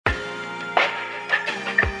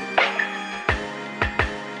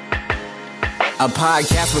A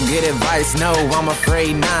podcast with good advice, no, I'm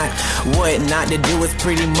afraid not. What not to do is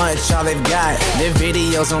pretty much all they've got. Their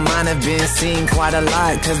videos online have been seen quite a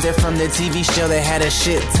lot, cause they're from the TV show that had a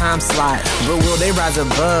shit time slot. But will they rise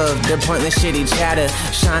above their pointless shitty chatter?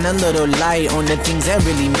 Shine a little light on the things that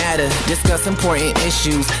really matter. Discuss important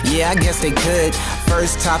issues, yeah, I guess they could.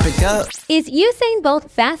 First topic up. Is Usain Bolt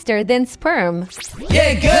faster than sperm?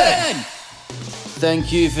 Yeah, good!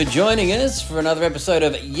 Thank you for joining us for another episode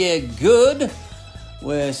of Yeah, Good,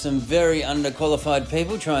 where some very underqualified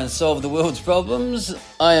people try and solve the world's problems.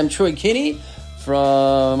 I am Troy Kinney I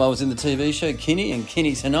was in the TV show Kinney and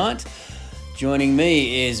Kinney Tonight. Joining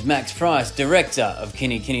me is Max Price, director of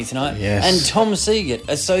Kinney Tonight. Yes. And Tom Seagate,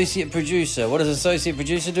 associate producer. What does associate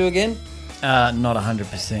producer do again? Not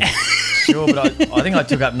 100% sure, but I think I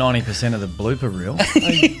took up 90% of the blooper reel.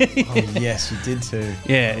 Oh, yes, you did too.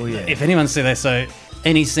 Yeah. Oh, yeah. If anyone's seen that, so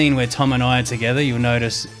any scene where Tom and I are together, you'll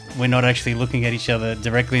notice we're not actually looking at each other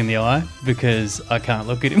directly in the eye because I can't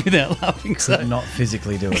look at him without laughing. So Could not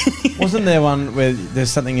physically do it. Wasn't there one where there's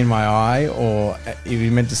something in my eye, or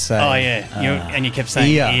you meant to say? oh yeah, and you kept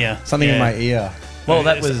saying ear. Something in my ear. Well,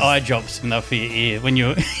 that It was was... eye drops enough for your ear when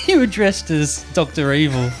you were dressed as Dr.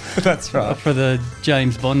 Evil. That's right. For the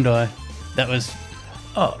James Bondi. That was.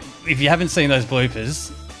 Oh, if you haven't seen those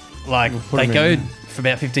bloopers, like put they them go in. for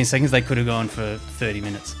about 15 seconds. They could have gone for 30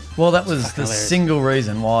 minutes. Well, that was fucking the hilarious. single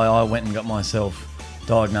reason why I went and got myself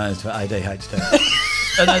diagnosed for ADHD.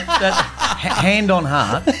 And that hand on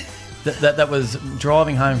heart, that was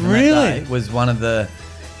driving home from Really? that day was one of the,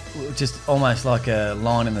 just almost like a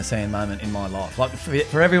line in the sand moment in my life. Like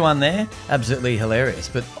for everyone there, absolutely hilarious.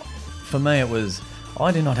 But for me, it was,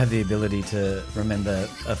 I do not have the ability to remember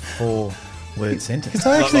a 4-word sentence.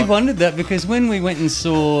 I actually wondered that because when we went and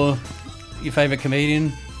saw your favourite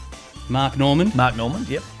comedian, Mark Norman,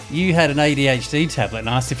 Yep. you had an ADHD tablet and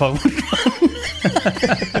asked if I wanted one.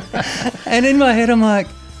 And in my head, I'm like,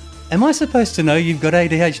 am I supposed to know you've got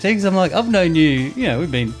ADHD? Because I'm like, I've known you,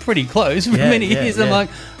 we've been pretty close for many years. I'm like,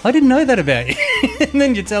 I didn't know that about you. And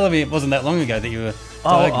then you're telling me it wasn't that long ago that you were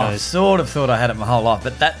I diagnosed. sort of thought I had it my whole life,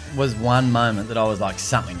 but that was one moment that I was like,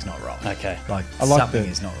 something's not right. Okay. Like, I like something that.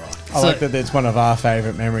 is not right. I like that it's one of our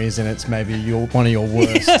favourite memories, and it's maybe one of your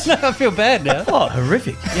worst. No, I feel bad now. Oh,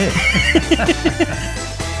 horrific. Yeah.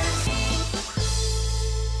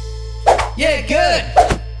 Yeah,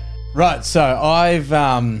 good! Right, so I've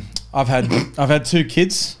had 2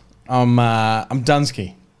 kids. I'm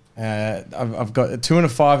Dunsky. I've got a 2 and a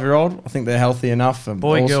 5-year-old. I think they're healthy enough.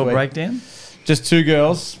 Boy, all girl sweet. breakdown. Just 2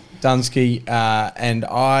 girls, Dunsky, and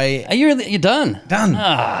I. Are you're done? Done.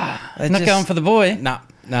 Not going for the boy. Nah.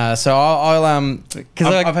 So I'll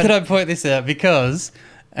Because could I point this out? Because,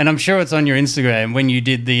 and I'm sure it's on your Instagram, when you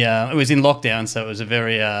did the, it was in lockdown, so it was a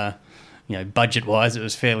very, budget-wise, it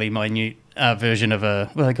was fairly minute version of a,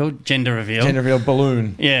 what are they called? Gender reveal. Gender reveal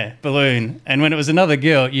balloon. Yeah, balloon. And when it was another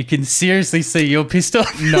girl, you can seriously see you're pissed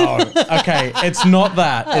off. No. Okay, it's not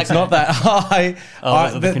that. It's not that.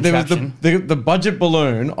 Was it the there was contraption? the budget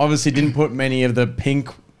balloon obviously didn't put many of the pink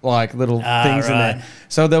like little things in right. there.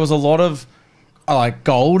 So there was a lot of like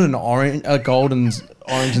gold and orange and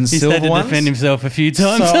He's silver had to ones. defend himself a few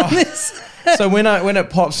times So- on this. So when it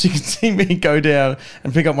pops, you can see me go down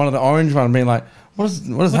and pick up one of the orange ones and be like, what is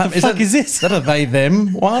that? the fuck is this? Is that a they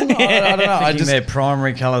them one? I don't know. I Thinking just their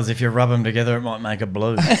primary colours, if you rub them together, it might make a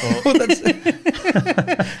blue.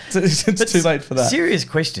 it's too late for that. Serious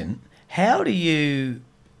question. How do you,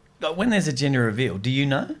 like, when there's a gender reveal, do you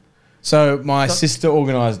know? So my sister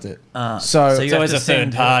organised it. So So you It's have always to a third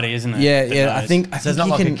send her- party, isn't it? yeah, that yeah. I knows? think So it's not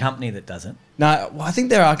you like can, a company that does it? No, well, I think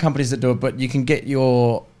there are companies that do it, but you can get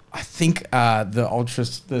your. I think the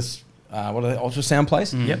ultrasound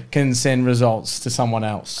place Yep. can send results to someone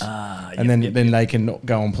else, and then they can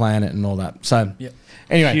go and plan it and all that. So Yep.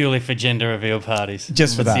 anyway, Purely for gender reveal parties.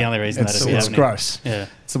 just for That's that, the only reason it's, that it's it's happening. gross. Yeah.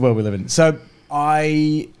 It's the world we live in. So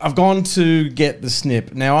I've gone to get the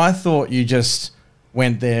snip. Now I thought you just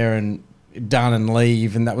went there and done and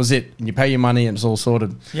leave, and that was it. And you pay your money and it's all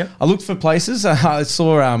sorted. Yep. I looked for places. I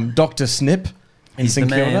saw Dr. Snip in He's St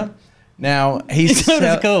the man. Kilda. Now he's Is that what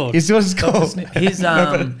it's called? He's what it's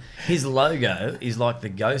called. His logo is like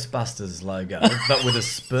the Ghostbusters logo, but with a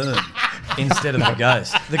sperm instead of the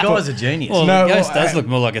ghost. The guy's a genius. Well, No, the ghost well, does look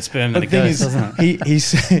more like a sperm than The a thing ghost, is, doesn't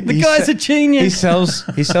it? the guy's a genius.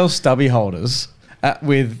 He sells stubby holders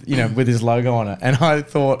with his logo on it, and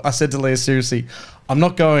I said to Leah, seriously, I'm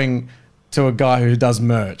not going to a guy who does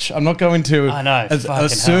merch. I'm not going to I know, a fucking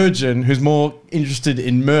surgeon who's more interested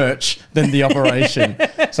in merch than the operation.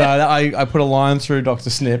 So I put a line through Dr.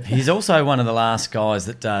 Snip. He's also one of the last guys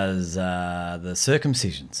that does the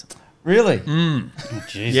circumcisions. Really?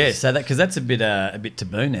 Jesus. Yeah, so that because that's a bit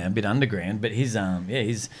taboo now, a bit underground. But he's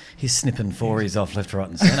snipping fours off left, right,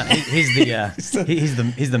 and centre. He's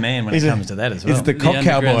the man when it comes to that as well. He's the cock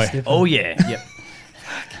underground cowboy. sniffer. Oh yeah, yep.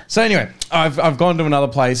 So anyway, I've gone to another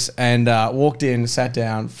place and walked in, sat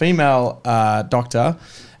down, female doctor,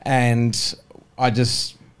 and I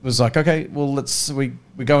just was like, okay, well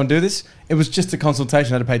we go and do this. It was just a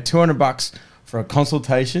consultation. I had to pay $200 for a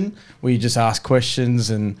consultation where you just ask questions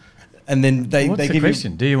and then they What's the give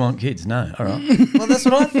question? Do you want kids? No. All right. Well, that's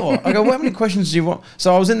what I thought. I go, well, how many questions do you want?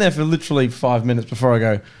 So I was in there for literally 5 minutes before I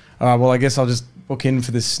go, all right, well, I guess I'll just book in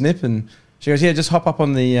for this snip. And she goes, yeah, just hop up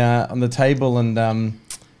on the table and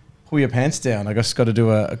pull your pants down. I just got to do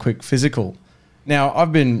a quick physical. Now,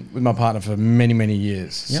 I've been with my partner for many, many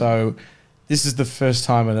years. Yep. So this is the first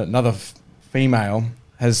time another female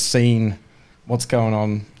has seen what's going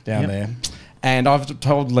on down there. And I've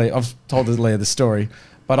told Leah the story,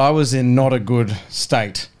 but I was in not a good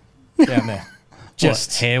state down there.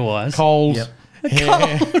 Just hair-wise? cold, Yep.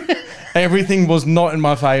 hair. Everything was not in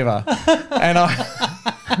my favour. And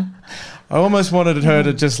I almost wanted her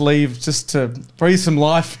to just leave, just to breathe some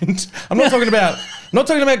life into. I'm not talking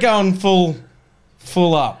about going full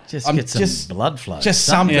up. Just get some blood flow. Just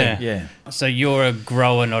something. Yeah. So you're a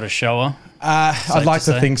grower, not a shower? I'd like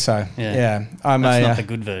to say. think so. Yeah. I'm That's a not the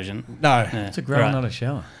good version. no. Yeah. It's a grower, Right. not a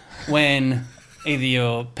shower. When either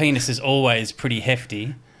your penis is always pretty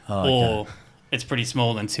hefty Oh, or it's pretty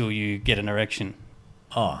small until you get an erection.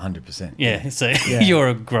 Oh, 100%. Yeah, so Yeah. you're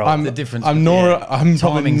a grower. I'm The difference I'm with- Nora. yeah. I'm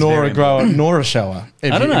probably Timing's Nora very grower, Nora shower.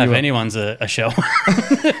 I don't know if anyone's a shower.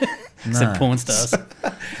 Except No. porn stars.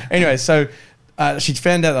 Anyway, so she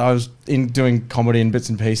found out that I was doing comedy in bits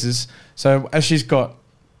and pieces. So as she's got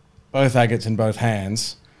both agates in both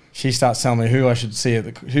hands, she starts telling me who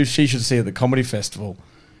she should see at the comedy festival.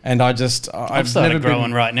 And I've started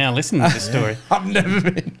growing right now. Listen to this story. I've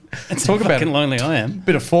never been. It's Talk how about fucking lonely I am.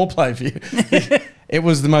 bit of foreplay for you. It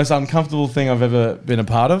was the most uncomfortable thing I've ever been a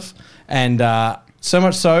part of, and so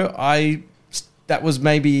much so that was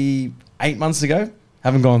maybe 8 months ago.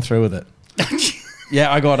 Haven't gone through with it. Yeah,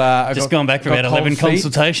 I got Gone back for about 11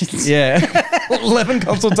 consultations. Yeah, 11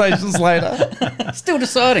 consultations later. Still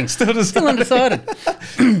deciding. Still undecided.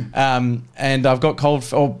 And I've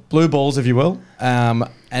got or blue balls, if you will.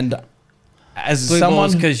 And as Blue someone,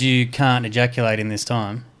 balls because you can't ejaculate in this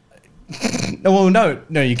time. no,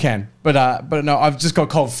 you can, but no, I've just got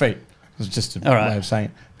cold feet. It's just a All right. way of saying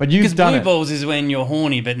it. But you've Because done blue it. balls is when you're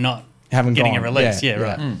horny but not Haven't getting gone. a release. Yeah, Yeah,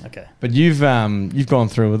 right. yeah. Okay. But you've gone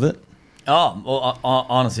through with it. Oh, well, I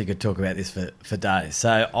honestly could talk about this for days.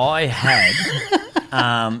 So I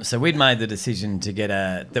had, so we'd made the decision to get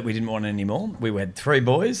that we didn't want it anymore. We had 3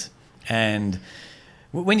 boys, and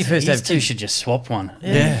when you first These have two kids, should just swap one.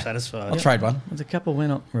 Yeah. I'm satisfied. I'll trade one. there's a couple we're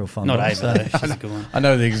not real fond Not of. Ava, though. She's a good one. I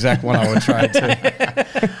know the exact one I would trade too.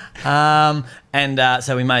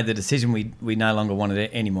 So we made the decision we no longer wanted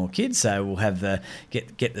any more kids, so we'll have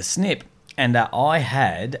get the snip. And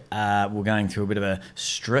we're going through a bit of a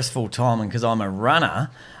stressful time, and because I'm a runner,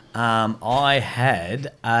 I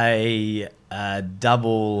had a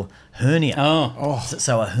double hernia. Oh.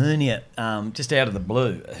 So a hernia, just out of the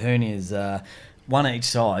blue, a hernia's one each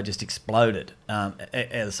side just exploded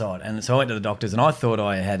either side. And so I went to the doctors, and I thought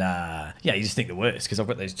I had, you just think the worst because I've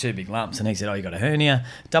got these 2 big lumps. And he said, you got a hernia,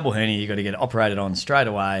 double hernia, you got to get it operated on straight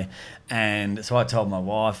away. And so I told my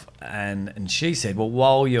wife, and she said, well,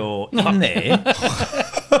 while you're in there,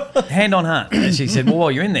 hand on heart, and she said, well,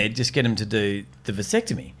 while you're in there, just get him to do the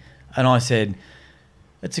vasectomy. And I said,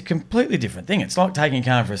 it's a completely different thing. It's like taking a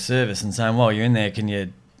car for a service and saying, while you're in there, can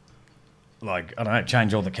you, like, I don't know,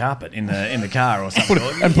 change all the carpet in the car or something.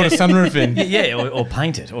 And put a sunroof in. Yeah, or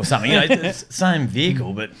paint it or something. It's the same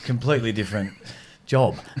vehicle, but completely different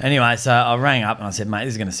job. Anyway, so I rang up and I said, mate,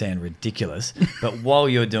 this is going to sound ridiculous, but while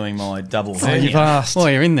you're doing my double You've hernia, asked. While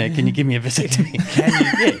you're in there, can you give me a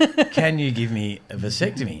vasectomy? can you give me a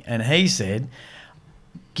vasectomy? And he said,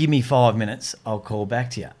 give me 5 minutes, I'll call back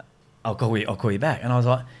to you. I'll call you back. And I was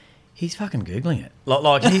like, he's fucking Googling it.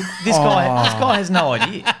 This guy has no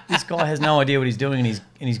idea. This guy has no idea what he's doing, and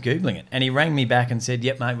he's Googling it. And he rang me back and said,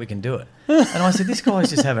 yep, mate, we can do it. And I said, this guy's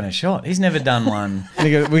just having a shot. He's never done one. And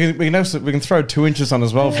he goes, we can throw 2 inches on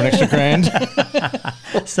as well for an extra grand.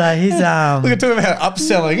 So he's Look at talking about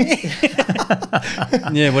upselling.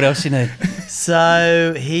 Yeah, what else you need?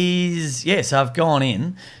 So so I've gone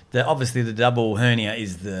in. Obviously the double hernia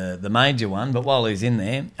is the major one, but while he's in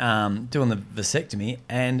there doing the vasectomy,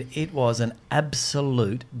 and it was an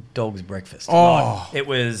absolute dog's breakfast. Oh. Like, it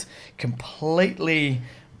was completely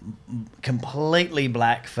completely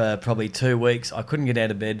black for probably 2 weeks. I couldn't get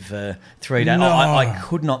out of bed for 3 days. No. I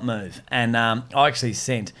could not move. And I actually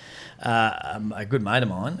sent a good mate of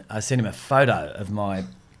mine, I sent him a photo of my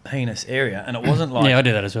penis area, and it wasn't like... Yeah, I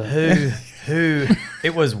do that as well. Who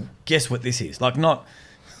it was, guess what this is. Like, not...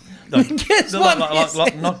 Like, Guess what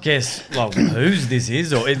this not guess like whose this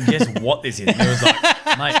is, or guess what this is. And it was like,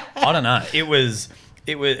 mate, I don't know.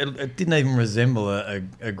 It didn't even resemble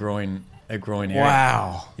a groin area.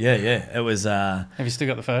 Wow. Yeah. It was. Have you still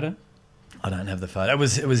got the photo? I don't have the photo. It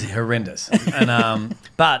was horrendous. And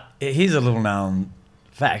but here's a little known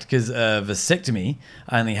fact, because vasectomy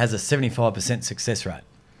only has a 75% success rate.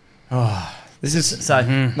 This is So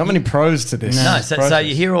not many pros to this. no, so process.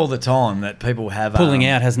 you hear all the time that people have Pulling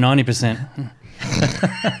out has 90%.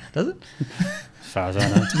 Does it? As far as I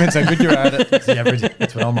know. Depends how good you're at it. That's the average.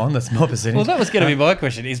 That's what I'm on. That's my percentage. Well, that was going to be my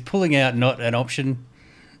question. Is pulling out not an option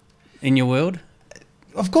in your world?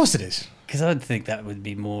 Of course it is. Because I'd think that would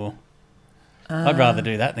be more... I'd rather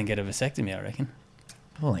do that than get a vasectomy, I reckon.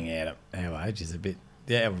 Pulling out at our age is a bit...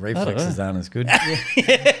 Yeah, our reflexes aren't as good.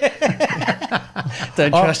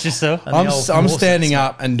 Don't trust yourself. And the old I'm faucets. standing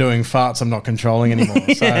up and doing farts I'm not controlling anymore.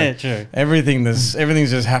 So Yeah, true. everything's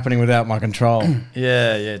just happening without my control.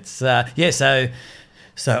 Yeah. It's So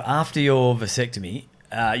after your vasectomy,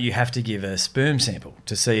 you have to give a sperm sample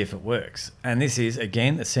to see if it works. And this is,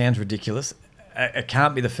 again, it sounds ridiculous. It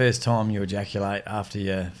can't be the first time you ejaculate after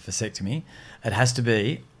your vasectomy. It has to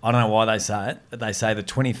be, I don't know why they say it, but they say the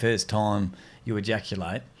 21st time you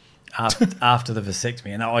ejaculate after the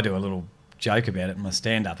vasectomy. And I do a little joke about it in my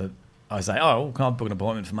stand-up. I say, oh, well, can I book an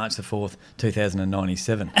appointment for March the 4th,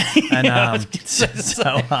 2097? And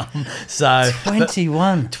so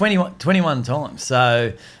 21. 21 times.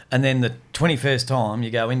 So, and then the 21st time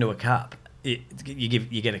you go into a cup, you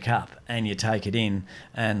get a cup and you take it in,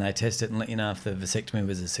 and they test it and let you know if the vasectomy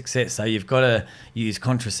was a success. So you've got to use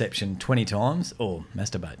contraception 20 times, or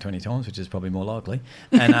masturbate 20 times, which is probably more likely.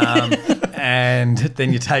 And and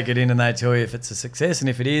then you take it in and they tell you if it's a success, and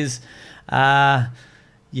if it is,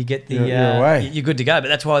 you get the you're away. you're good to go. But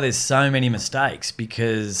that's why there's so many mistakes,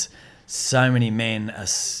 because so many men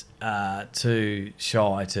are too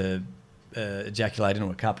shy to ejaculate into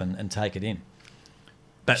a cup and take it in.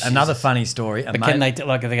 But another funny story. But can they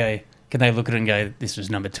can they look at it and go, this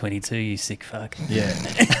was number 22, you sick fuck? Yeah.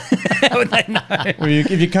 How would they know? Well,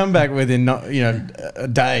 if you come back within a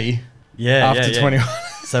day Yeah. after yeah. 21,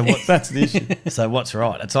 So what? that's the issue. So what's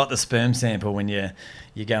right? It's like the sperm sample when you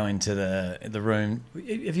go into the room.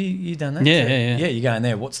 Have you done that? Yeah, too? yeah. Yeah, you go in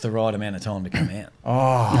there. What's the right amount of time to come out?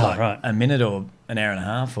 Oh, right. A minute or an hour and a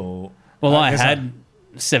half or? Well, I guess had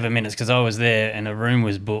 7 minutes because I was there and a room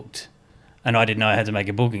was booked. And I didn't know I had to make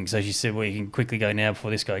a booking. So she said, well, you can quickly go now before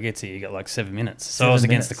this guy gets here. You got like 7 minutes. So I was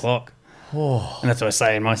against the clock. Oh. And that's what I was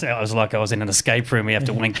saying. I was like, I was in an escape room. You have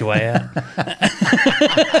to wank your way out.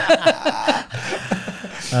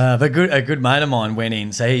 A good mate of mine went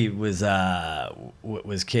in. So he was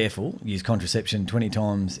careful, used contraception 20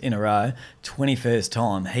 times in a row. 21st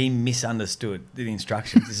time, he misunderstood the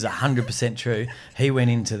instructions. This is 100% true. He went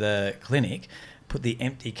into the clinic, put the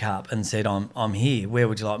empty cup and said, I'm here, where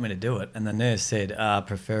would you like me to do it? And the nurse said,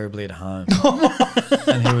 preferably at home.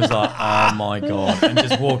 And he was like, oh my God, and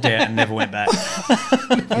just walked out and never went back.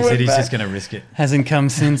 He said he's just going to risk it. Hasn't come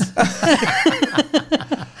since.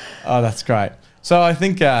 Oh, that's great. So I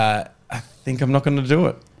think I'm not going to do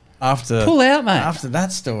it after Pull out, mate. After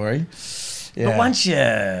that story. Yeah. But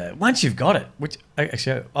once you've got it, which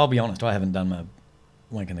actually, I'll be honest, I haven't done my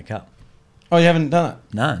wank in the cup. Oh, you haven't done it?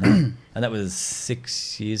 No. And that was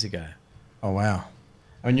 6 years ago. Oh, wow.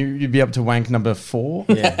 I mean, you'd be up to wank number 4?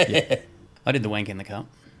 Yeah. I did the wank in the cup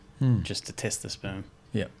just to test the sperm.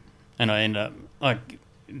 Yeah. And I end up like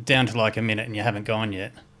down to like a minute and you haven't gone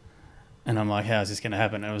yet. And I'm like, how's this going to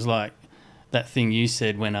happen? And it was like that thing you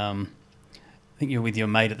said when I think you're with your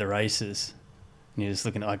mate at the races. And you're just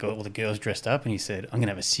looking at like all the girls dressed up, and you said, I'm going to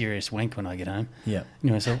have a serious wank when I get home. Yeah.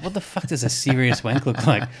 And I said, what the fuck does a serious wank look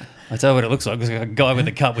like? I tell you what it looks like. It's like a guy with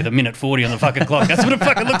a cup with a minute 40 on the fucking clock. That's what it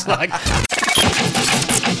fucking looks like.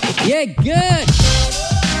 Yeah, good.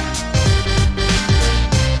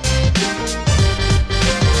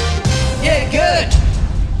 Yeah, good.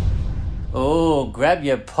 Oh, grab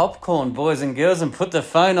your popcorn, boys and girls, and put the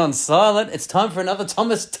phone on silent. It's time for another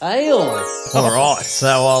Thomas Tale. All right. So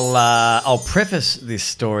I'll preface this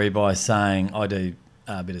story by saying I do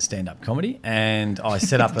a bit of stand-up comedy, and I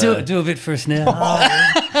set up Do a bit for us now.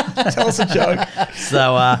 Tell us a joke.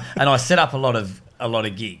 So and I set up a lot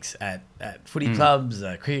of gigs at footy clubs,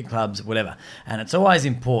 cricket clubs, whatever. And it's always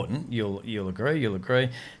important, you'll agree,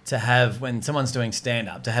 to have, when someone's doing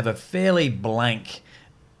stand-up, to have a fairly blank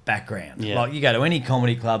background. Yeah. Like you go to any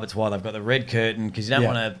comedy club, it's why they've got the red curtain because you don't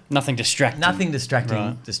Yeah. want to Nothing distracting.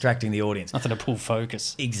 distracting the audience. Nothing to pull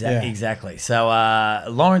focus. Exactly. So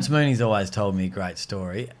Lawrence Mooney's always told me a great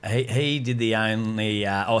story. He did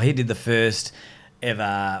the first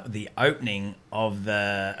ever the opening of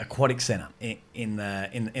the aquatic centre in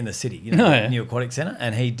the city, the new aquatic centre,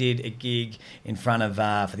 and he did a gig in front of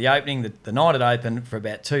for the opening. The night it opened for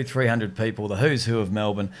about 200-300 people, the who's who of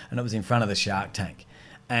Melbourne, and it was in front of the Shark Tank.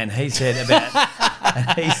 And he said,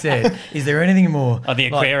 "Is there anything more?" Oh, the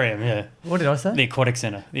aquarium, yeah. What did I say? The aquatic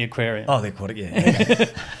centre, the aquarium. Oh, the aquatic, yeah.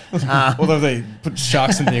 Although they put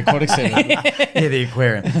sharks in the aquatic centre. Yeah, the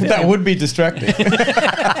aquarium. That would be distracting.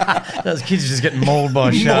 Those kids are just getting mauled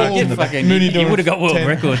by sharks. Yeah, in the back. fucking, you would have got world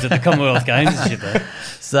records at the Commonwealth Games and shit, though.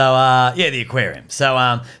 So the aquarium.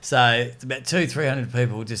 So it's about 200-300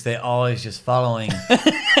 people, just their eyes just following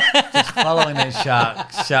these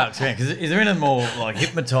sharks around. Because is there anything more like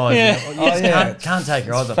hypnotising? Yeah. You just can't take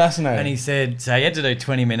your eyes off. Fascinating. And he said, so he had to do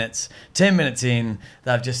 20 minutes. 10 minutes in,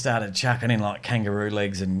 they've just started chucking in like kangaroo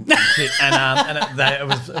legs and shit. And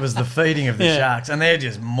it was the feeding of the sharks, and they're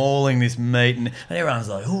just mauling this meat, and everyone's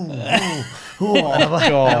like, ooh.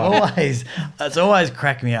 God. It's always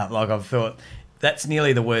cracked me up. Like I've thought, that's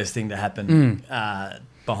nearly the worst thing to happen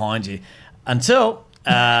behind you. Until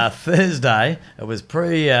Thursday, it was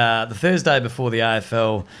the Thursday before the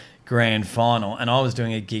AFL Grand Final, and I was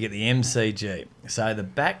doing a gig at the MCG. So the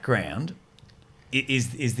background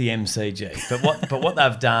is the MCG. But what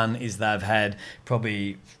they've done is they've had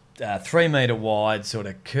probably 3 metre wide sort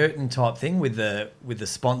of curtain type thing with the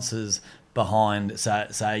sponsors behind.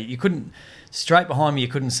 So you couldn't, straight behind me you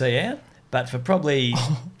couldn't see out, but for probably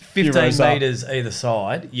 15 metres either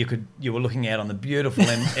side, you were looking out on the beautiful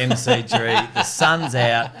MCG. The sun's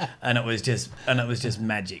out, and it was just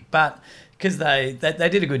magic. But because they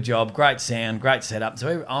did a good job, great sound, great setup.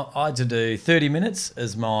 So I had to do 30 minutes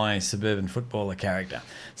as my suburban footballer character.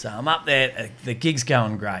 So I'm up there, the gig's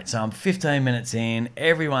going great. So I'm 15 minutes in,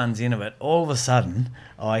 everyone's into it. All of a sudden,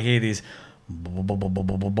 I hear this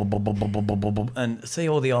and see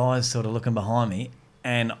all the eyes sort of looking behind me,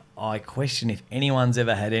 and I question if anyone's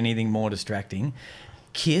ever had anything more distracting.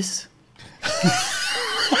 Kiss.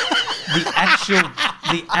 the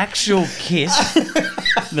actual Kiss.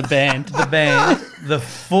 The band. The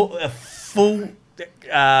full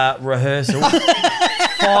rehearsal.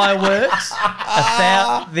 Fireworks.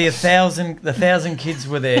 The thousand kids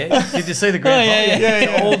were there. Did you see the grand final?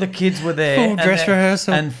 Yeah. All the kids were there. Full dress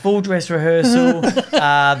rehearsal.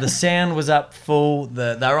 The sound was up full.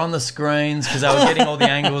 They were on the screens because they were getting all the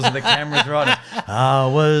angles of the cameras right. I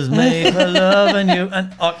was made for loving you,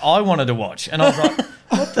 and I wanted to watch, and I was like,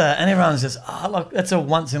 what the? And everyone's just, that's a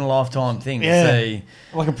once in a lifetime thing to see.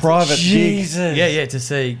 Like a private gig. Yeah, to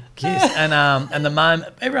see Kiss. And the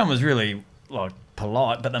moment, everyone was really like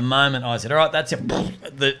polite, but the moment I said, all right, that's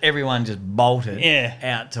it, everyone just bolted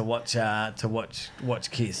out to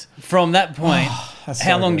watch Kiss. From that point,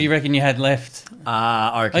 how long do you reckon you had left?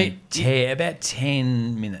 I reckon about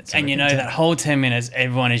 10 minutes. And you know that whole 10 minutes,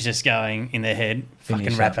 everyone is just going in their head,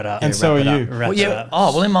 fucking wrap it up. And so are you. Wrap it up.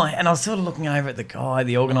 And I was sort of looking over at the guy,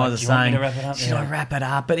 the organiser, do you want me saying, to wrap it up? should I wrap it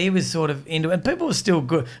up? But he was sort of into it. And people were still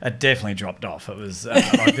good. It definitely dropped off. It was,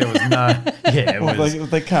 like there was no, it was.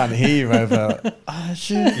 They can't hear you over, oh,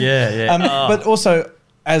 shit. Yeah. But also,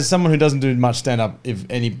 as someone who doesn't do much stand-up, if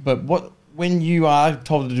any, when you are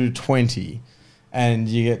told to do 20 and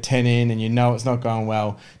you get 10 in and you know it's not going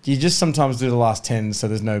well, do you just sometimes do the last 10 so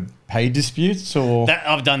there's no pay disputes? Or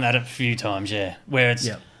I've done that a few times, where it's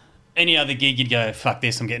any other gig you'd go, fuck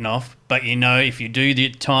this, I'm getting off. But you know, if you do the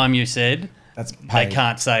time you said, that's paid. They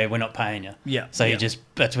can't say we're not paying you. Yeah. So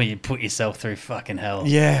that's when you put yourself through fucking hell.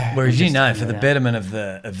 Yeah. Whereas for the betterment of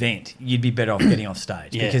the event, you'd be better off getting off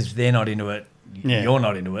stage because they're not into it. You're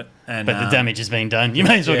not into it. But the damage has been done. You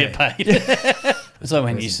may as well get paid. It's like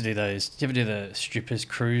when you used to do those. Did you ever do the strippers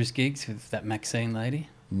cruise gigs with that Maxine lady?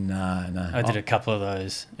 No. I did a couple of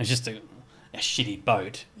those. It was just a shitty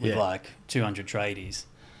boat with like 200 tradies.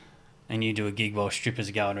 And you do a gig while strippers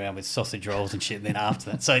are going around with sausage rolls and shit. And then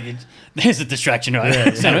after that, so there's a distraction,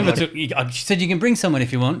 right? So I said you can bring someone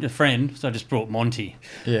if you want, a friend. So I just brought Monty,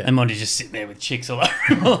 and Monty's just sitting there with chicks all over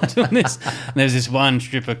him while I'm doing this. And there's this one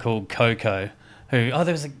stripper called Coco, there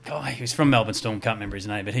was a guy who was from Melbourne Storm, can't remember his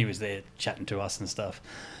name, but he was there chatting to us and stuff.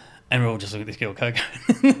 And we're all just looking at this girl, Coco.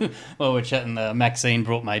 While we're chatting, Maxine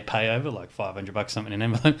brought me pay over, like $500 something in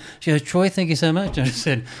an envelope. She goes, Troy, thank you so much. And I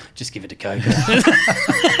said, just give it to Coco.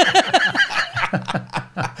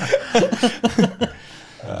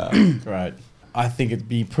 Right. I think it'd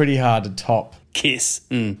be pretty hard to top Kiss.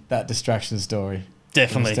 that distraction story.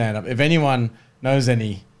 Definitely. Stand up. If anyone knows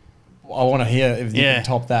any want to hear if you can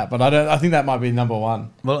top that. But I think that might be number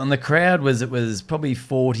one. Well, and the crowd was probably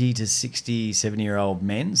 40 to 60, 70-year-old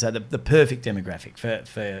men. So the perfect demographic for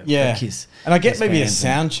Kiss. And I get Kiss maybe a fans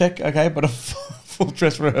sound check, okay, but a full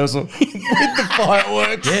dress rehearsal with the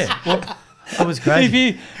fireworks. Yeah. Well, that was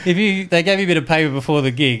crazy. If they gave you a bit of paper before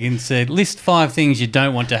the gig and said, list 5 things you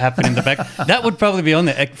don't want to happen in the back, that would probably be on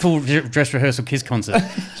there. A full dress rehearsal Kiss concert.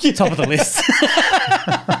 Top of the list.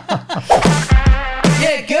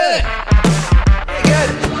 Yeah, good.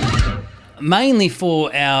 Yeah, good. Mainly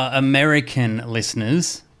for our American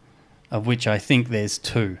listeners, of which I think there's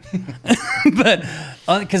 2. But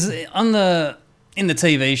because in the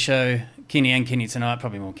TV show, Kinney and Kinney Tonight,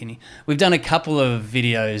 probably more Kinney, we've done a couple of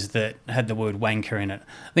videos that had the word wanker in it.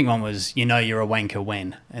 I think one was, you're a wanker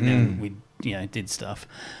when, and then we did stuff.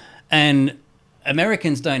 And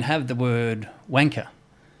Americans don't have the word wanker,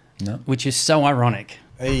 which is so ironic.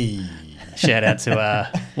 Hey. Shout out to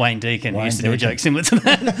Wayne Deacon, who used to do a joke similar to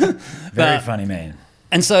that. Very funny man.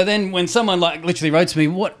 And so then when someone literally wrote to me,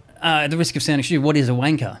 "What at the risk of sounding stupid, what is a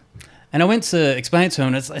wanker?" And I went to explain it to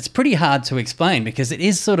him, and it's pretty hard to explain because it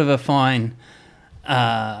is sort of a fine,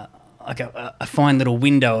 a fine little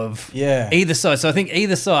window of either side. So I think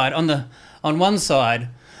either side, on one side,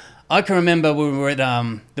 I can remember we were at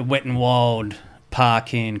the Wet and Wild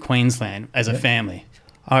Park in Queensland as a family.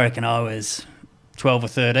 I reckon I was 12 or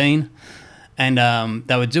 13, and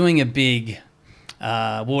they were doing a big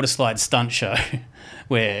water slide stunt show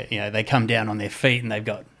where they come down on their feet and they've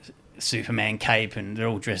got Superman cape and they're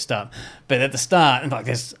all dressed up. But at the start,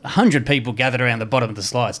 there's 100 people gathered around the bottom of the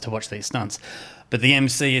slides to watch these stunts. But the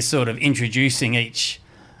MC is sort of introducing each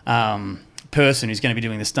person who's going to be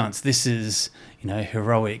doing the stunts. This is,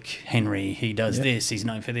 heroic Henry. He does this. He's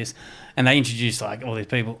known for this. And they introduce all these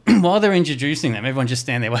people. While they're introducing them, everyone just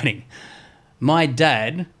stand there waiting. My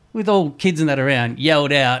dad, with all kids and that around,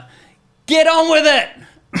 yelled out, "Get on with it!"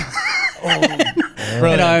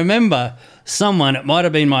 And I remember someone, it might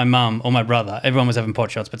have been my mum or my brother, everyone was having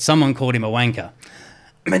pot shots, but someone called him a wanker.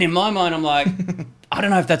 But in my mind, I'm like, I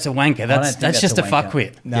don't know if that's a wanker. That's just a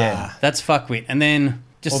fuckwit. Nah. Yeah. That's fuckwit. And then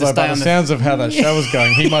just Although to stay by on the sounds of how that show was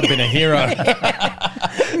going, he might have been a hero.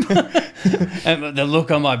 And the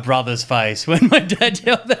look on my brother's face when my dad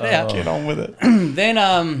yelled that out. Get on with it.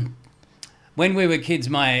 Then when we were kids,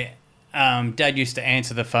 my dad used to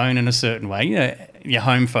answer the phone in a certain way. Your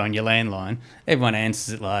home phone, your landline. Everyone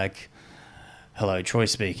answers it like, "Hello, Troy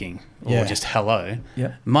speaking," or just "hello."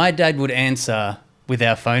 Yeah. My dad would answer with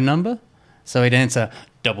our phone number, so he'd answer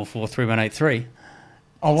 443183.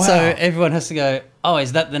 Oh, wow. So everyone has to go, "Oh,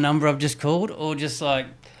 is that the number I've just called?" Or just like...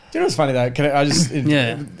 Do you know what's funny though?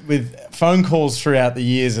 With phone calls throughout the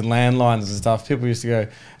years and landlines and stuff, people used to go,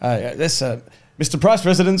 "That's Mr. Price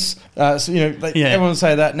residence." Everyone would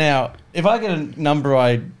say that. Now, if I get a number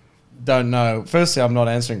I don't know, firstly I'm not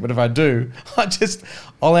answering, but if I do,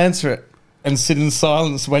 I'll answer it and sit in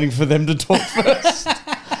silence waiting for them to talk first.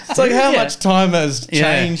 It's like how much time has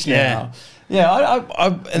changed now. Yeah,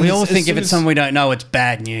 we all think if it's someone we don't know, it's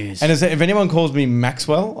bad news. And if anyone calls me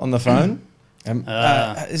Maxwell on the phone,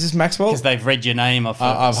 is this Maxwell? Because they've read your name off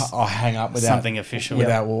I'll hang up without something official.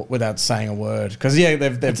 Without saying a word. Because,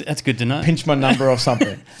 they've that's good to know. Pinched my number off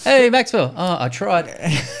something. Hey, Maxwell. Oh, I tried.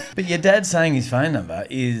 But your dad saying his phone number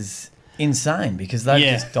is insane because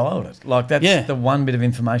they've just dialed it. That's the one bit of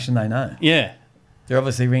information they know. Yeah. They're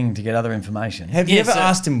obviously ringing to get other information. Have you ever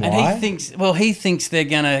asked him why? And he thinks they're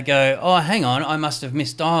going to go, "Oh, hang on, I must have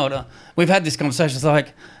misdialed." We've had this conversation. It's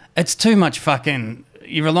like, it's too much fucking...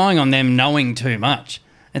 You're relying on them knowing too much.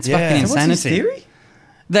 It's fucking insanity. So what's his theory?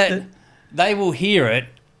 That they will hear it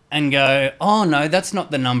and go, "Oh, no, that's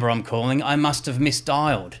not the number I'm calling. I must have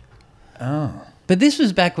misdialed." Oh. But this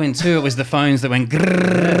was back when, too, it was the phones that went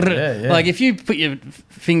grrrr. Yeah. Like, if you put your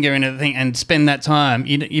finger in a thing and spend that time,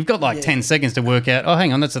 you've got 10 seconds to work out, "Oh,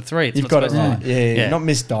 hang on, that's a 3. You've got it right. Yeah, not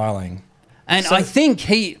misdialing. And I think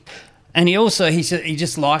he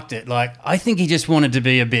just liked it. Like, I think he just wanted to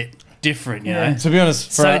be a bit different, you know? To be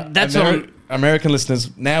honest, American listeners,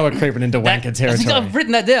 now we're creeping into wanker territory. I've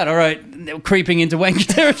written that down. All right, creeping into wanker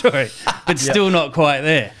territory, but still not quite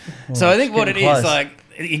there. So I think what it is,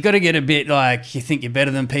 you got to get a bit you think you're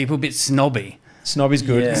better than people, a bit snobby. Snobby's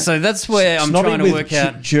good. Yeah. So that's where I'm trying to work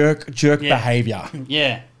out jerk behaviour.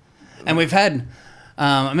 Yeah, and we've had.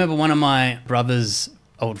 I remember one of my brother's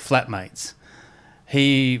old flatmates.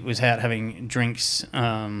 He was out having drinks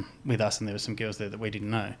with us, and there were some girls there that we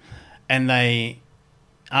didn't know, and they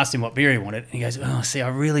asked him what beer he wanted, and he goes, "Oh, see, I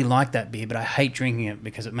really like that beer, but I hate drinking it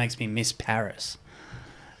because it makes me miss Paris."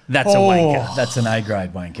 That's a wanker. That's an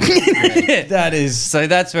A-grade wanker. That is So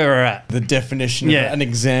that's where we're at. the definition of Yeah. an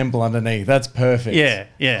example underneath. That's perfect. Yeah,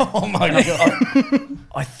 yeah. Oh my God.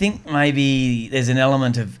 I think maybe there's an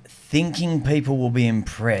element of thinking people will be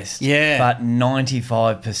impressed. Yeah. But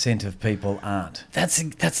 95% of people aren't. That's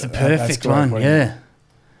the that's perfect great, one. Wayne. Yeah.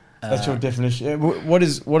 That's your definition. Yeah, what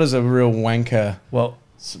is a real wanker Well,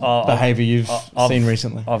 behaviour you've seen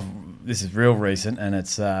recently? This is real recent, and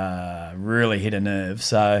it's really hit a nerve.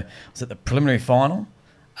 So I was at the preliminary final,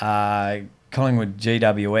 Collingwood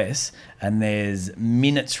GWS, and there's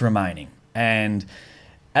minutes remaining. And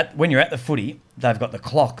when you're at the footy, they've got the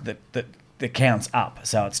clock that counts up.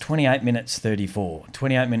 So it's 28 minutes 34,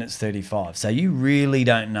 28 minutes 35. So you really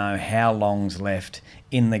don't know how long's left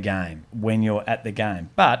in the game when you're at the game.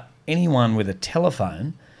 But anyone with a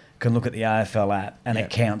telephone can look at the AFL app and it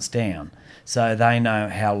counts down. So they know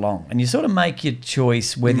how long. And you sort of make your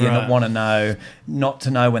choice whether you want to know, not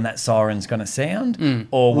to know when that siren's going to sound,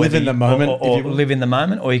 or Live whether in the moment, or if you will. live in the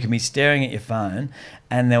moment, or you can be staring at your phone.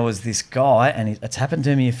 And there was this guy, and it's happened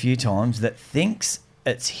to me a few times, that thinks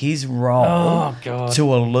it's his role Oh, God.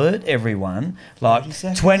 to alert everyone, like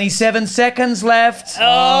 27 seconds left.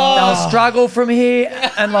 They'll struggle from here,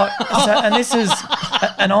 and and this is,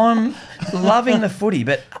 and I'm loving the footy,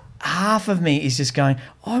 but half of me is just going,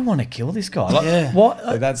 I want to kill this guy. Like, what?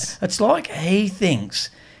 It's like he thinks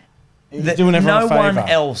that doing everyone no a one favour.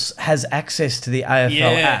 else has access to the AFL Yeah.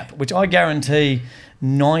 app, which I guarantee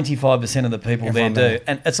 95% of the people Everyone there do. there.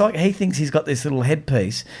 And it's like he thinks he's got this little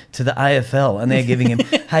headpiece to the AFL, and they're giving him,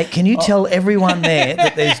 hey, can you tell everyone there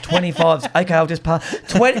that there's 25... Okay, I'll just pass.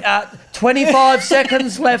 25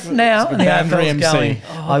 seconds left now. And the boundary AFL's MC. going,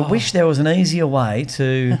 I wish there was an easier way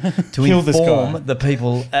to Kill this guy. inform the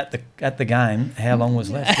people at the game how long was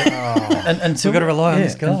left. And We've got to rely on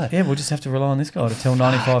this guy. we'll just have to rely on this guy to tell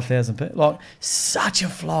 95,000 people. Like, such a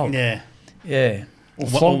flog. Yeah. Yeah. Or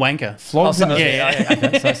wanker. Flogged in a-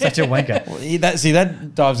 Okay, so such a wanker.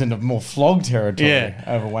 that dives into more flog territory Yeah.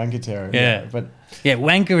 over wanker territory. Yeah. But Yeah,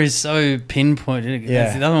 wanker is so pinpointed.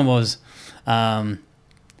 Yeah. The other one was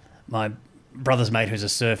my brother's mate who's a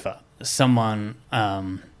surfer. Someone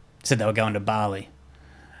said they were going to Bali.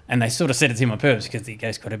 And they sort of said it to him on purpose because he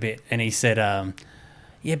goes quite a bit. And he said,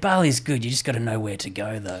 yeah, Bali's good. You just got to know where to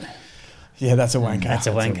go, though. yeah, that's a wanker. That's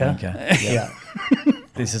a wanker. Yeah.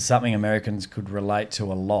 This is something Americans could relate to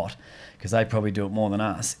a lot because they probably do it more than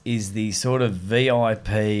us, is the sort of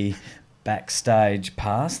VIP backstage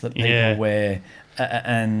pass that people wear.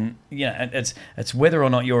 And it's whether or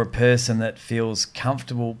not you're a person that feels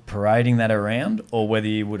comfortable parading that around, or whether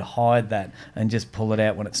you would hide that and just pull it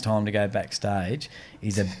out when it's time to go backstage,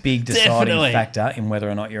 is a big deciding Definitely. factor in whether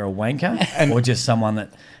or not you're a wanker or just someone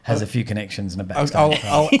that has a few connections and a backstage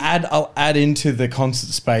pass. I'll add into the concert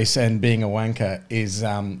space and being a wanker is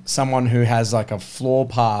someone who has like a floor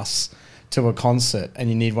pass to a concert and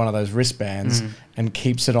you need one of those wristbands and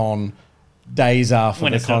keeps it on days after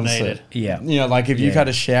When the it's not concert. needed. Yeah. You know, like if you've had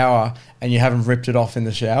a shower and you haven't ripped it off in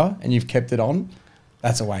the shower and you've kept it on,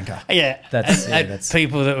 that's a wanker. Yeah. That's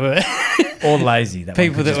people that were or lazy. That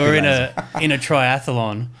people one could that just were be in lazy. in a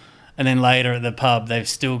triathlon, and then later at the pub they've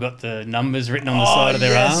still got the numbers written on the side of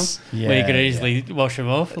their yes. arm, where you could Yeah, easily wash them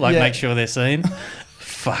off, like Yeah. make sure they're seen.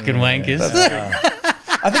 Fucking wankers.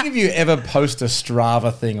 I think if you ever post a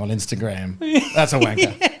Strava thing on Instagram, that's a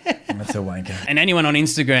wanker. That's a wanker. And anyone on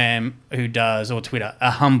Instagram who does, or Twitter,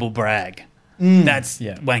 a humble brag. That's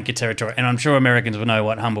wanker territory. And I'm sure Americans will know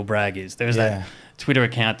what humble brag is. There's Yeah. that Twitter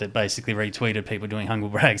account that basically retweeted people doing humble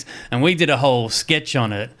brags. And we did a whole sketch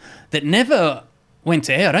on it that never went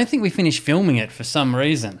to air. I don't think we finished filming it for some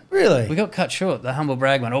reason. Really? We got cut short, the humble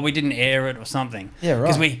brag one, or we didn't air it or something. Yeah,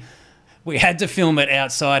 right. Because we had to film it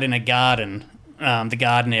outside in a garden, the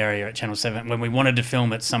garden area at Channel 7, when we wanted to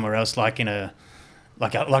film it somewhere else, like in a...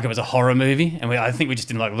 Like it was a horror movie, and I think we just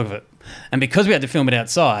didn't like the look of it. And because we had to film it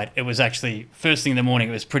outside, it was actually first thing in the morning.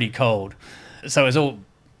 It was pretty cold, so it was all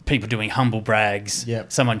people doing humble brags.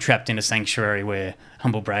 Yep. Someone trapped in a sanctuary where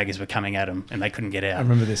humble braggers were coming at them, and they couldn't get out. I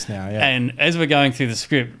remember this now, yeah. And as we're going through the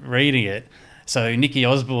script, reading it, so Nikki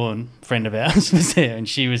Osborne, friend of ours, was there, and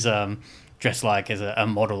she was dressed like as a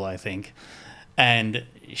model, I think, and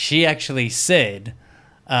she actually said.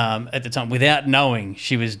 At the time, without knowing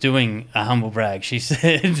she was doing a humble brag, she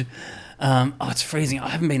said, oh, it's freezing. I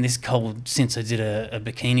haven't been this cold since I did a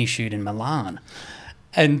bikini shoot in Milan.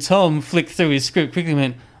 And Tom flicked through his script quickly and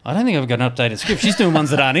went, I don't think I've got an updated script. She's doing ones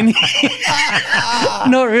that aren't in here.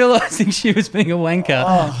 Not realising she was being a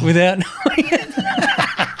wanker without knowing it.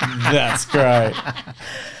 That's great.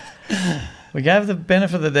 We gave the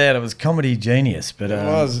benefit of the doubt. It was comedy genius, but It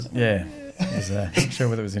was. Yeah, it was, not sure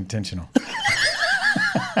whether it was intentional.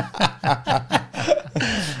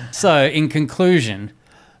 So, in conclusion,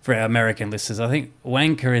 for our American listeners, I think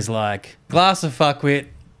wanker is like glass of fuckwit,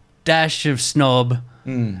 dash of snob,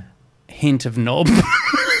 hint of knob.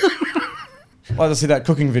 Like to see that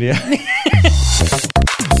cooking video.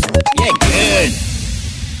 Yeah, good.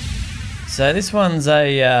 So this one's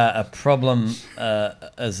a problem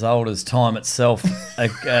as old as time itself.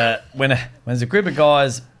 When there's a group of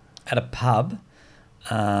guys at a pub,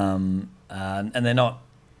 and they're not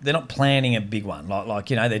planning a big one, like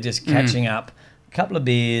they're just catching up. A couple of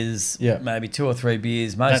beers, maybe 2 or 3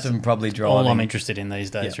 beers. Most of them probably driving. All I'm interested in these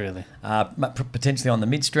days, really. Potentially on the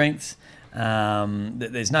mid-strength.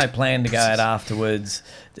 There's no plan to go out afterwards.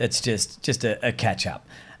 It's just a catch-up.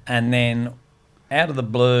 And then out of the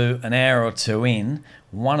blue, an hour or two in,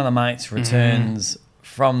 one of the mates returns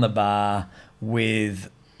from the bar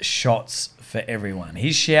with shots for everyone.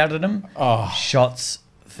 He's shouted them, shots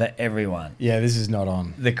for everyone. Yeah, this is not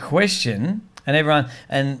on. The question... And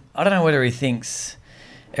I don't know whether he thinks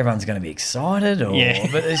everyone's going to be excited or,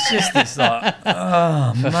 but it's just this like,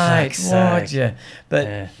 oh, mate, why'd you?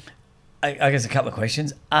 But I guess a couple of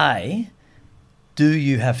questions. A, do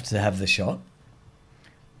you have to have the shot?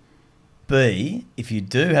 B, if you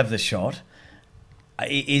do have the shot,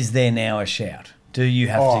 is there now a shout? Do you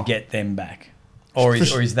have to get them back? Or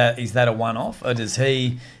is that a one-off? Or do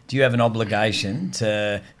you have an obligation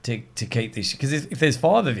to keep this? Because if there's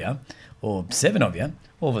 5 of you, or 7 of you,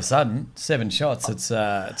 all of a sudden, 7 shots, it's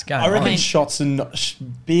going. I reckon shots and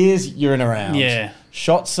beers, you're in around. Yeah.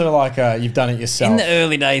 Shots are like you've done it yourself. In the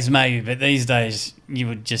early days, maybe, but these days, you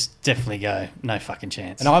would just definitely go, no fucking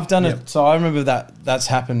chance. And I've done it, so I remember that's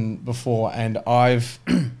happened before, and it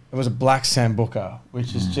was a black Sambuca,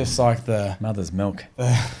 which is just like the mother's milk.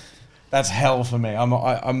 That's hell for me.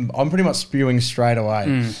 I'm pretty much spewing straight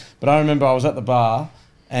away. But I remember I was at the bar,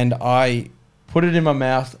 and I put it in my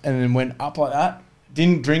mouth and then went up like that.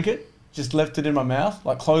 Didn't drink it, just left it in my mouth,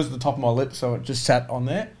 like closed the top of my lip so it just sat on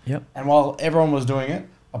there. Yep. And while everyone was doing it,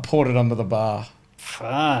 I poured it under the bar.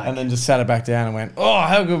 Fuck. And then just sat it back down and went, oh,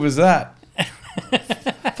 how good was that?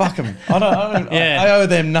 Fuck them. I owe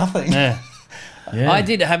them nothing. Yeah. Yeah. I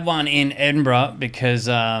did have one in Edinburgh because,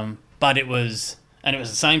 but it was the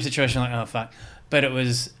same situation, like, oh, fuck. But it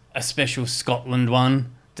was a special Scotland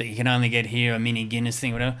one that you can only get here, a mini Guinness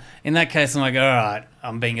thing, whatever. In that case, I'm like, all right,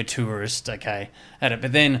 I'm being a tourist, okay, at it.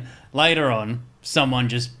 But then later on, someone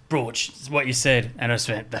just brought what you said, and I just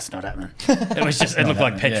went, that's not happening. It was just, it looked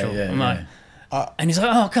like petrol. I'm like, and he's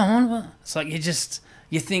like, oh, come on. It's like,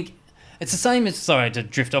 you think, it's the same as, sorry to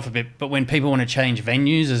drift off a bit, but when people want to change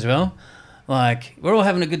venues as well, like, we're all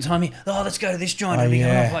having a good time here. Oh, let's go to this joint.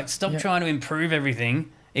 Like, stop trying to improve everything.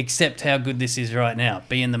 Accept how good this is right now.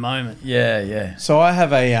 Be in the moment. Yeah. So I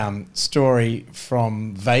have a story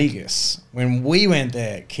from Vegas when we went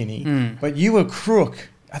there, Kinney. But you were crook.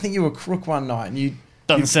 I think you were crook one night, and you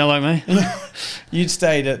doesn't sound like me. You'd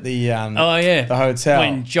stayed at the the hotel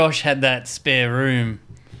when Josh had that spare room.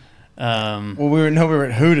 Well, we were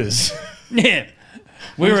at Hooters. Yeah.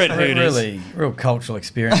 We were at Hooters. Real cultural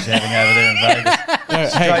experience you're having over there in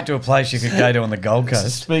Vegas. Straight to a place you could go to on the Gold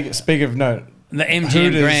Coast. Speak of note. The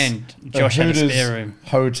MGM Grand, Josh had a spare room.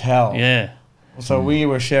 Hotel. Yeah. So we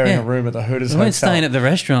were sharing a room at the Hooters Hotel. We weren't staying at the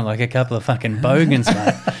restaurant like a couple of fucking bogans,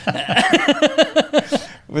 mate.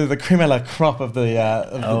 With the creme a la crop of the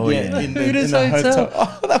Hooters Hotel.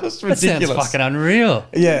 Oh, that was ridiculous. That sounds fucking unreal.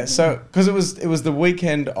 Yeah, so because it was the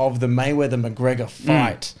weekend of the Mayweather-McGregor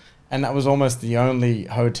fight, and that was almost the only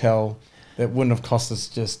hotel that wouldn't have cost us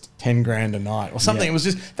just 10 grand a night or something. It was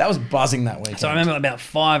just, that was buzzing that weekend. So I remember about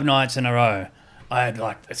 5 nights in a row, I had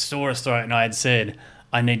like a sore throat, and I had said,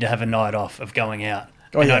 I need to have a night off of going out.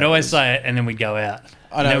 I'd always say it, and then we'd go out.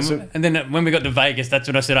 I know. And then when we got to Vegas, that's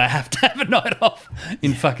when I said I have to have a night off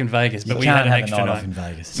in fucking Vegas. But we had an extra night off in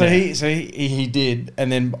Vegas. So he did,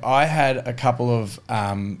 and then I had a couple of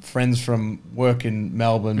friends from work in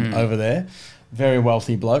Melbourne over there, very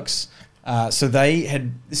wealthy blokes. So they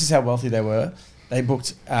had, this is how wealthy they were. They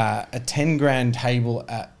booked a 10 grand table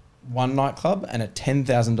at one nightclub and a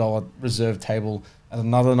 $10,000 reserve table at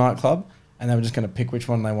another nightclub, and they were just going to pick which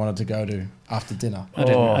one they wanted to go to after dinner. I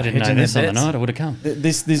didn't know this on the night. I would have come.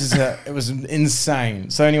 This is it was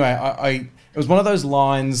insane. So anyway, it was one of those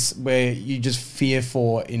lines where you just fear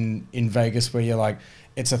for in Vegas, where you're like,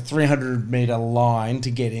 it's a 300-meter line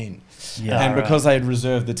to get in, and because they had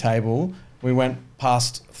reserved the table, we went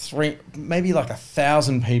past maybe like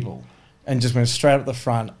 1,000 people, and just went straight up the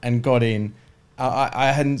front and got in.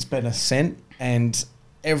 I hadn't spent a cent, and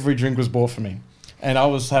every drink was bought for me, and I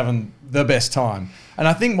was having the best time. And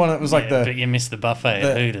I think it was like but you missed the buffet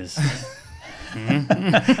at Hooters.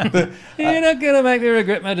 You're not going to make me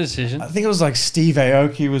regret my decision. I think it was like Steve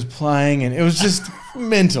Aoki was playing, and it was just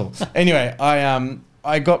mental. Anyway,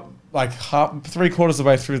 I got like three-quarters of the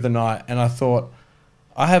way through the night, and I thought,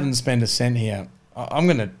 I haven't spent a cent here. I'm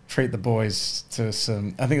going to treat the boys to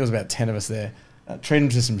some, I think it was about 10 of us there, treat them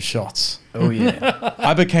to some shots. Oh, yeah.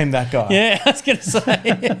 I became that guy. Yeah, I was going to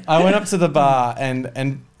say. I went up to the bar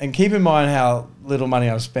and keep in mind how little money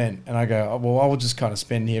I've spent, and I go, oh, well, I will just kind of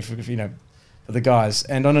spend here for the guys.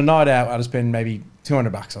 And on a night out, I'd spend maybe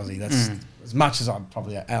 $200 Aussie. That's as much as I'd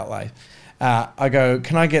probably outlay. I go,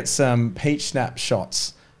 can I get some peach snap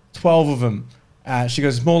shots? 12 of them. She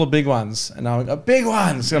goes, smaller, big ones. And I go, big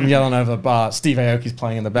ones. So I'm yelling over the bar. Steve Aoki's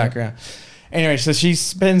playing in the background. Anyway, so she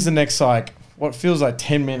spends the next, like, what feels like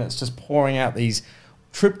 10 minutes just pouring out these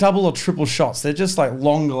double or triple shots. They're just like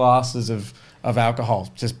long glasses of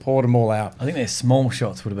alcohol. Just poured them all out. I think their small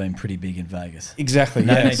shots would have been pretty big in Vegas. Exactly,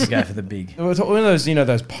 No need yes. to go for the big. It was one of those,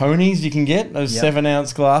 those ponies you can get, those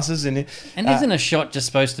 7-ounce glasses. And Isn't a shot just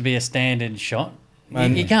supposed to be a standard shot?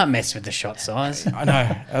 You can't mess with the shot size. I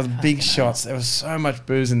know. Those big shots. There was so much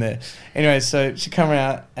booze in there. Anyway, so she come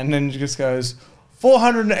out and then she just goes,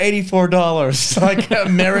 $484, like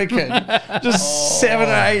American, just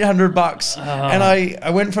 $700 or $800. And I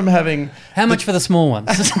went from having How much for the small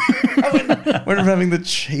ones? went from having the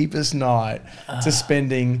cheapest night to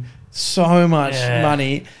spending so much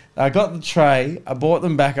money. I got the tray, I brought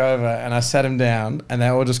them back over, and I sat them down, and they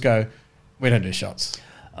all just go, we don't do shots.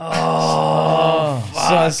 Oh,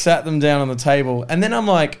 So I sat them down on the table, and then I'm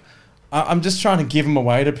like, I'm just trying to give them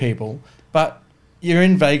away to people, but you're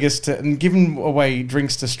in Vegas and giving away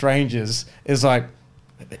drinks to strangers is like,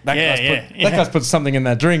 that guy's put something in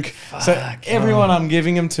that drink. So everyone I'm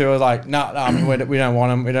giving them to are like, no, we don't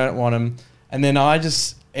want them. And then I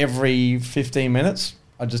just, every 15 minutes,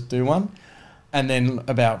 I just do one. And then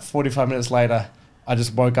about 45 minutes later, I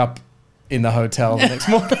just woke up in the hotel the next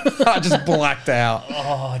morning. I just blacked out.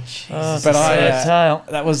 Oh, Jesus. But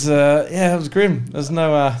that was, it was grim. There's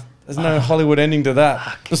no Hollywood ending to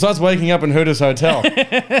that. Besides waking up in Hooters Hotel.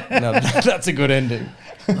 No, that's a good ending.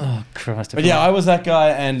 Oh, Christ. But yeah, I was that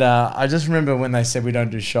guy, and I just remember when they said we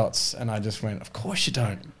don't do shots, and I just went, of course you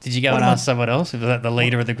don't. Did you go and ask someone else? Was that the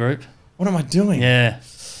leader of the group? What am I doing? Yeah.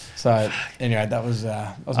 So anyway, that was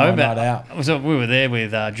my night out. We were there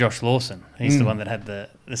with Josh Lawson. He's the one that had the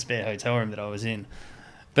spare hotel room that I was in.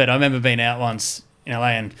 But I remember being out once in LA,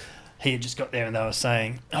 and he had just got there and they were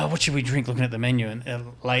saying, oh, what should we drink, looking at the menu? And a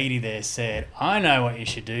lady there said, I know what you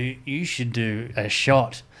should do. You should do a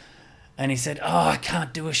shot. And he said, oh, I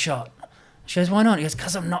can't do a shot. She goes, why not? He goes,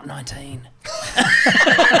 because I'm not 19.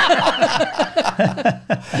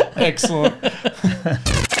 Excellent.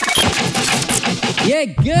 Yeah,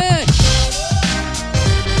 good.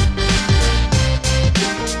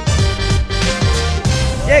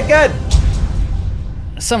 Yeah, good.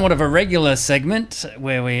 Somewhat of a regular segment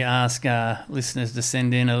where we ask our listeners to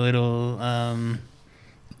send in a little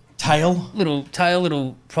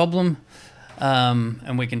little problem,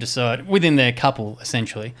 and we can decide within their couple.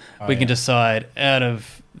 Essentially, we can decide out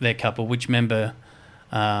of their couple which member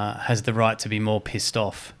has the right to be more pissed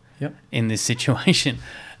off in this situation.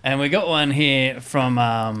 And we got one here from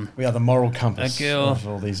We are the moral compass a girl of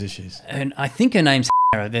all these issues. and I think her name's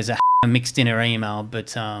Sarah. There's a mixed in her email,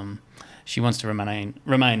 but she wants to remain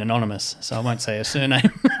anonymous, so I won't say her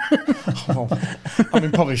surname.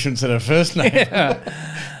 Probably shouldn't say her first name.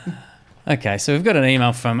 Okay, so we've got an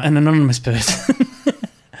email from an anonymous person.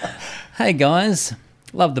 Hey guys,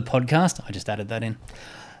 love the podcast. I just added that in.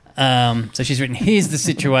 So she's written, here's the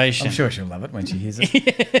situation. I'm sure she'll love it when she hears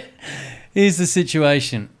it. Here's the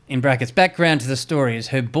situation, in brackets. Background to the story is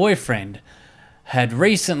her boyfriend had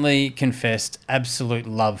recently confessed absolute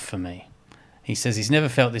love for me. He says he's never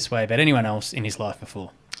felt this way about anyone else in his life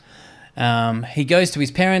before. He goes to his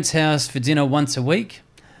parents' house for dinner once a week.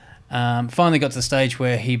 Finally got to the stage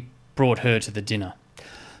where he brought her to the dinner.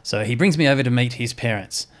 So he brings me over to meet his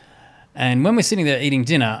parents. And when we're sitting there eating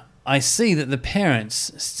dinner, I see that the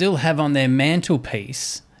parents still have on their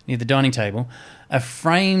mantelpiece near the dining table a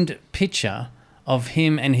framed picture of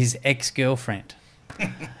him and his ex-girlfriend.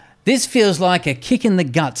 This feels like a kick in the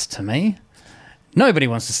guts to me. Nobody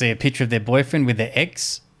wants to see a picture of their boyfriend with their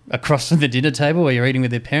ex across from the dinner table where you're eating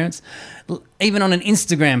with their parents, even on an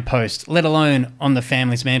Instagram post, let alone on the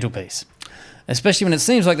family's mantelpiece, especially when it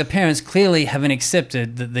seems like the parents clearly haven't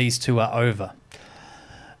accepted that these two are over.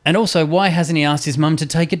 And also, why hasn't he asked his mum to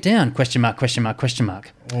take it down? Question mark, question mark, question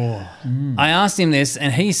mark. I asked him this,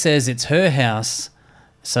 and he says it's her house,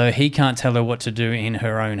 so he can't tell her what to do in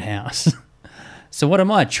her own house. So what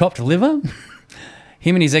am I, chopped liver?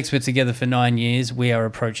 Him and his ex were together for 9 years. We are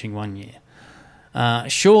approaching 1 year.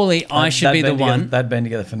 Surely I should be the one. They'd been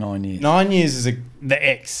together for 9 years. 9 years is a The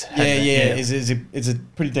ex. is a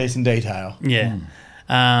pretty decent detail. Yeah.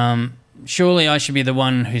 Surely I should be the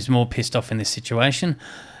one who's more pissed off in this situation.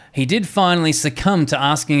 He did finally succumb to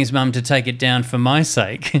asking his mum to take it down for my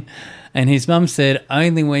sake. And his mum said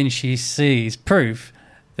only when she sees proof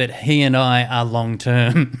that he and I are long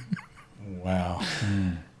term. Wow.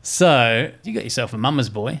 So you got yourself a mama's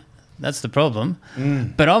boy. That's the problem.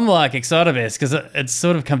 But I'm like excited about this because it's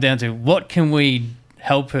sort of come down to what can we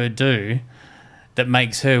help her do that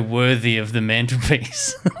makes her worthy of the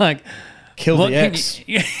mantelpiece? Like, Kill the ex.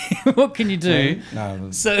 What can you do No.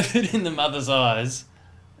 so that in the mother's eyes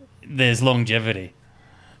there's longevity?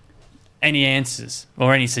 Any answers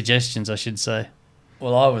or any suggestions, I should say?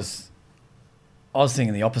 Well, I was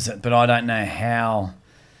thinking the opposite, but I don't know how.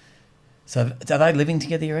 So are they living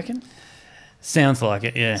together, you reckon? Sounds like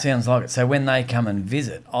it, yeah. Sounds like it. So when they come and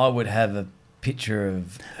visit, I would have a picture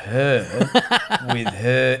of her with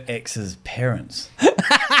her ex's parents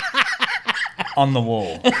on the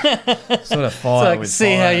wall. Sort of fire like, with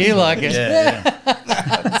see fire. how you like it. Yeah.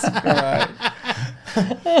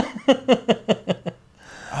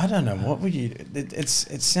 I don't know. What would you? It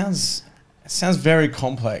sounds very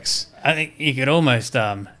complex. I think you could almost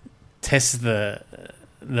test the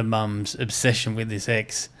mum's obsession with this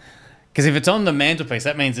ex. Because if it's on the mantelpiece,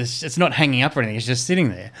 that means it's not hanging up or anything. It's just sitting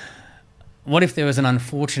there. What if there was an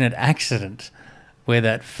unfortunate accident where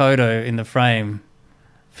that photo in the frame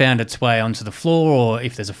found its way onto the floor, or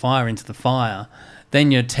if there's a fire, into the fire?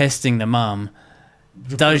 Then you're testing the mum.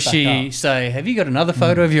 Does she say, have you got another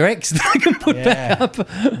photo of your ex that I can put back up?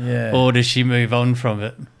 Yeah. Or does she move on from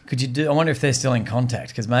it? Could you do? I wonder if they're still in contact,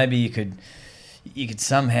 because maybe you could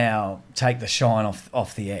somehow take the shine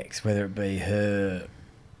off the ex, whether it be her,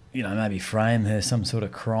 maybe frame her some sort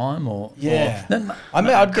of crime or Yeah. or, I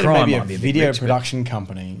mean, I'd get crime maybe a might be bit video rich, but- production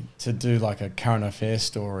company to do like a current affair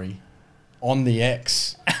story on the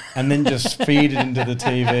ex, and then just feed it into the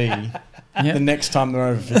TV Yep. the next time they're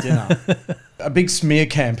over for dinner. A big smear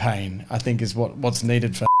campaign, I think, is what's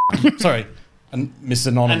needed for. Sorry, Miss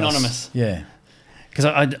Anonymous. Yeah. Because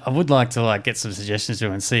I would like to get some suggestions to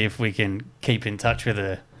her and see if we can keep in touch with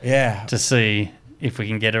her Yeah. to see if we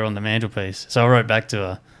can get her on the mantelpiece. So I wrote back to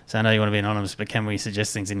her. So I know you want to be anonymous, but can we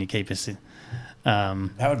suggest things and you keep us That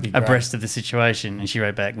would be great. abreast of the situation? And she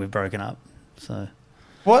wrote back, we've broken up. So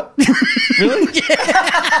What? Really?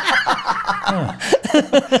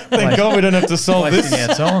 Thank God we don't have to solve Wasting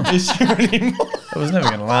this our time. issue anymore. It was never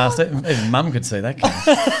going to last. Even Mum could see that coming.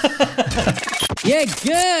 yeah,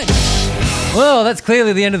 good. Well, that's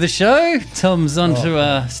clearly the end of the show. Tom's on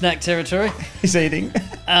to snack territory. He's eating.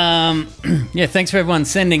 Yeah, thanks for everyone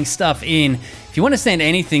sending stuff in. If you want to send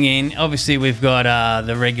anything in, obviously we've got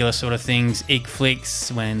the regular sort of things, ick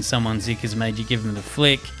flicks, when someone's ick has made you give them the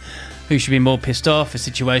flick. Who should be more pissed off? A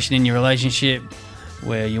situation in your relationship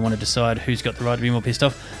where you want to decide who's got the right to be more pissed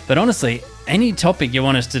off. But honestly, any topic you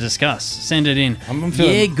want us to discuss, send it in. I'm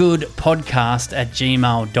feeling-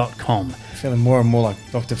 yeahgoodpodcast@gmail.com. Feeling more and more like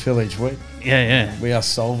Dr. Phil each week. Yeah. We are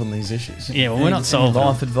solving these issues. Yeah, well, we're not solving.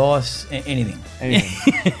 Life advice, anything. Anyway.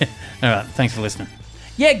 All right, thanks for listening.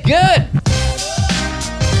 Yeah, good.